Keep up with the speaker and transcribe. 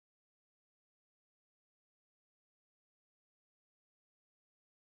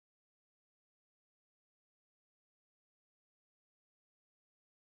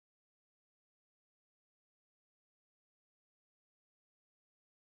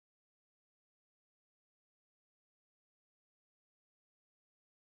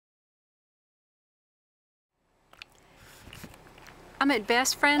I'm at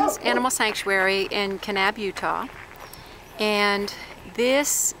Best Friends Animal Sanctuary in Kanab, Utah, and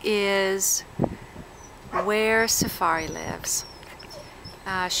this is where Safari lives.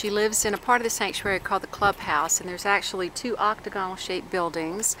 She lives in a part of the sanctuary called the clubhouse, and there's actually two octagonal shaped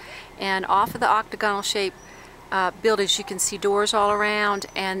buildings, and off of the octagonal shaped buildings you can see doors all around,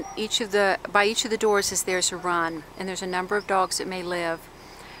 and by each of the doors there's a run, and there's a number of dogs that may live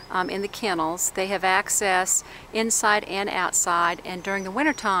in the kennels. They have access inside and outside, and during the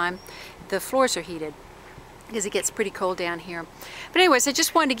winter time the floors are heated because it gets pretty cold down here. But anyways, I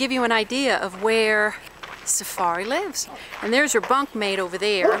just wanted to give you an idea of where Safari lives. And there's her bunkmate over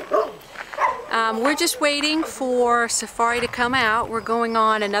there. We're just waiting for Safari to come out. We're going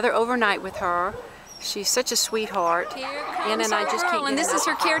on another overnight with her. She's such a sweetheart. Anna and I just can't. And this is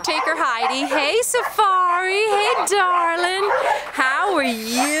her caretaker, Heidi. Hey, Safari. Hey, darling. How are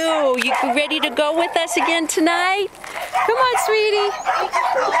you? You ready to go with us again tonight? Come on, sweetie.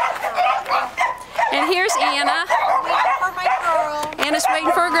 And here's Anna. Anna's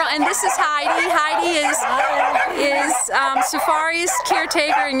waiting for her girl. And this is Heidi. Heidi is Safari's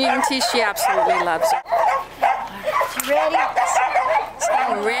caretaker, and you can see she absolutely loves her. You ready?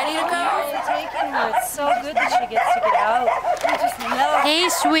 Ready to go? It's so good that she gets to get out. We just love. Hey,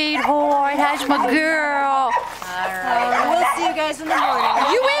 sweetheart, how's my girl? Alright. We'll see you guys in the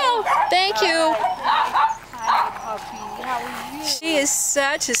morning. You will. Thank you. Hi, puppy. How are you? She is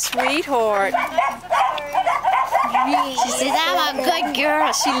such a sweetheart. She says, I'm a good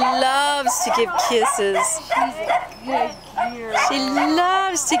girl. She loves to give kisses. She's a good girl. She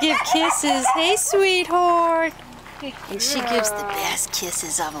loves to give kisses. Hey, sweetheart. And she gives the best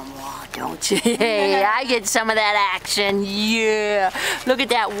kisses of them all, don't you? Hey, I get some of that action. Yeah. Look at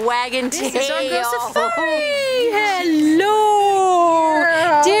that wagging tail. This is our girl Safari.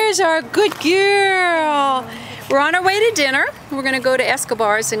 Hello. There's our good girl. We're on our way to dinner. We're going to go to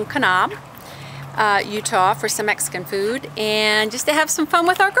Escobar's in Kanab, Utah, for some Mexican food and just to have some fun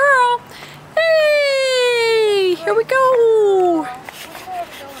with our girl. Hey, here we go.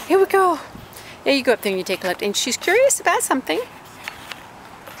 Here we go. Yeah, you go up there and you take a look, and she's curious about something.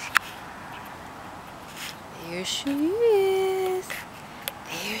 There she is.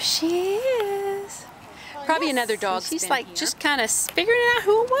 There she is. Probably another dog. She's like just kind of figuring out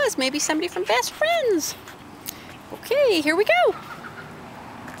who it was. Maybe somebody from Best Friends. Okay, here we go.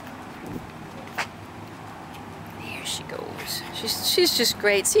 There she goes. She's just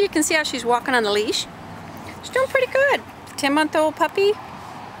great. See, you can see how she's walking on the leash. She's doing pretty good. 10-month-old puppy.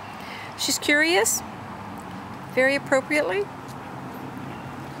 She's curious, very appropriately.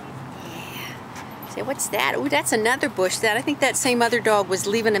 Yeah. Say, what's that? Oh, that's another bush. I think that same other dog was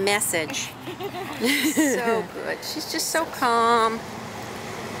leaving a message. So good. She's just so calm.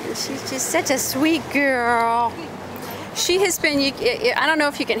 And she's just such a sweet girl. She has been, I don't know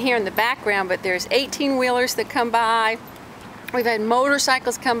if you can hear in the background, but there's 18-wheelers that come by. We've had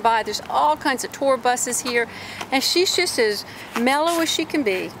motorcycles come by. There's all kinds of tour buses here. And she's just as mellow as she can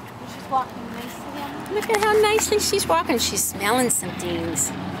be. Walking nicely. Look at how nicely she's walking. She's smelling some things.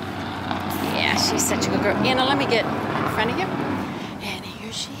 Yeah, she's such a good girl. Anna, let me get in front of you. And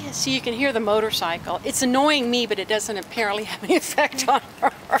here she is. See, you can hear the motorcycle. It's annoying me, but it doesn't apparently have any effect on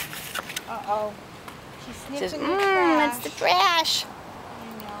her. Uh-oh. She's sniffing Says, the trash. It's the trash. I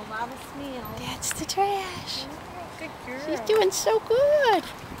know, Mama smells. That's the trash. Good girl. She's doing so good.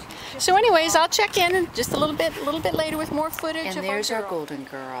 So anyways, I'll check in just a little bit later with more footage of our girl. And there's our golden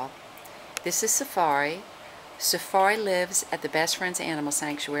girl. This is Safari. Safari lives at the Best Friends Animal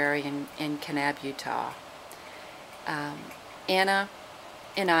Sanctuary in Kanab, Utah. Anna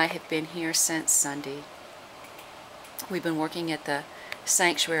and I have been here since Sunday. We've been working at the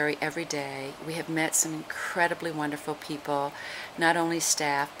sanctuary every day. We have met some incredibly wonderful people, not only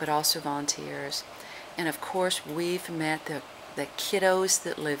staff, but also volunteers. And of course, we've met the kiddos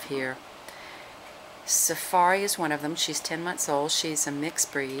that live here. Safari is one of them. She's 10 months old. She's a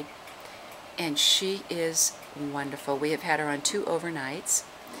mixed breed. And she is wonderful. We have had her on 2 overnights.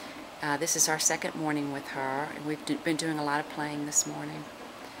 This is our second morning with her, and we've been doing a lot of playing this morning.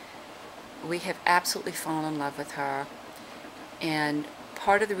 We have absolutely fallen in love with her, and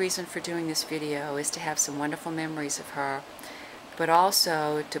part of the reason for doing this video is to have some wonderful memories of her, but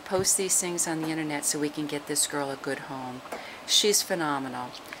also to post these things on the internet so we can get this girl a good home. She's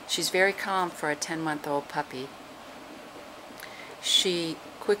phenomenal. She's very calm for a 10-month-old puppy. She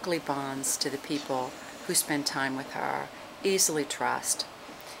quickly bonds to the people who spend time with her, easily trust.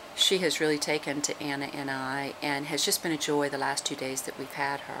 She has really taken to Anna and I, and has just been a joy the last 2 days that we've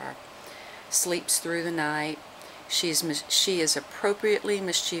had her. Sleeps through the night. She is appropriately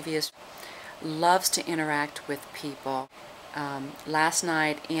mischievous, loves to interact with people. Last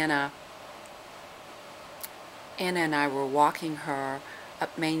night, Anna and I were walking her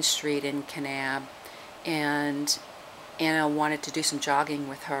up Main Street in Kanab, and Anna wanted to do some jogging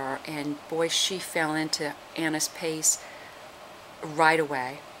with her, and boy, she fell into Anna's pace right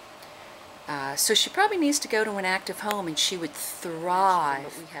away. So she probably needs to go to an active home, and she would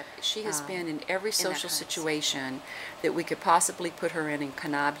thrive. She has been in every social situation that we could possibly put her in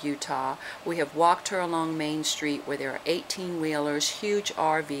Kanab, Utah. We have walked her along Main Street where there are 18-wheelers, huge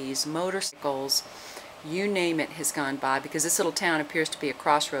RVs, motorcycles, you name it has gone by, because this little town appears to be a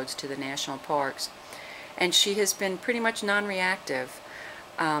crossroads to the national parks. And she has been pretty much non-reactive.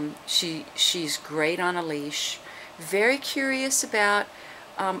 She's great on a leash, very curious about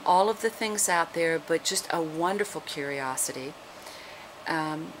all of the things out there, but just a wonderful curiosity.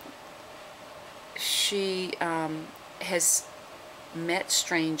 She has met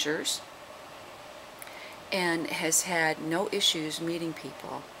strangers and has had no issues meeting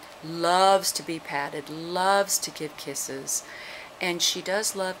people. Loves to be patted, loves to give kisses, and she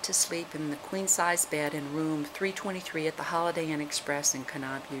does love to sleep in the queen-size bed in room 323 at the Holiday Inn Express in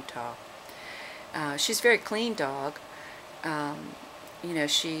Kanab, Utah. She's a very clean dog. You know,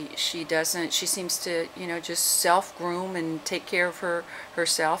 she seems to, you know, just self-groom and take care of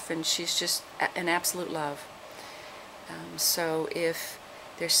herself, and she's just an absolute love. So if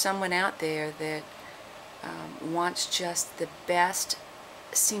there's someone out there that wants just the best,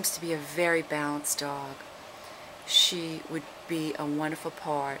 seems to be a very balanced dog, she would be a wonderful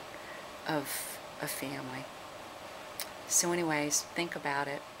part of a family. So anyways, think about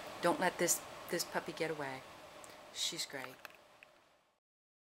it. Don't let this puppy get away. She's great.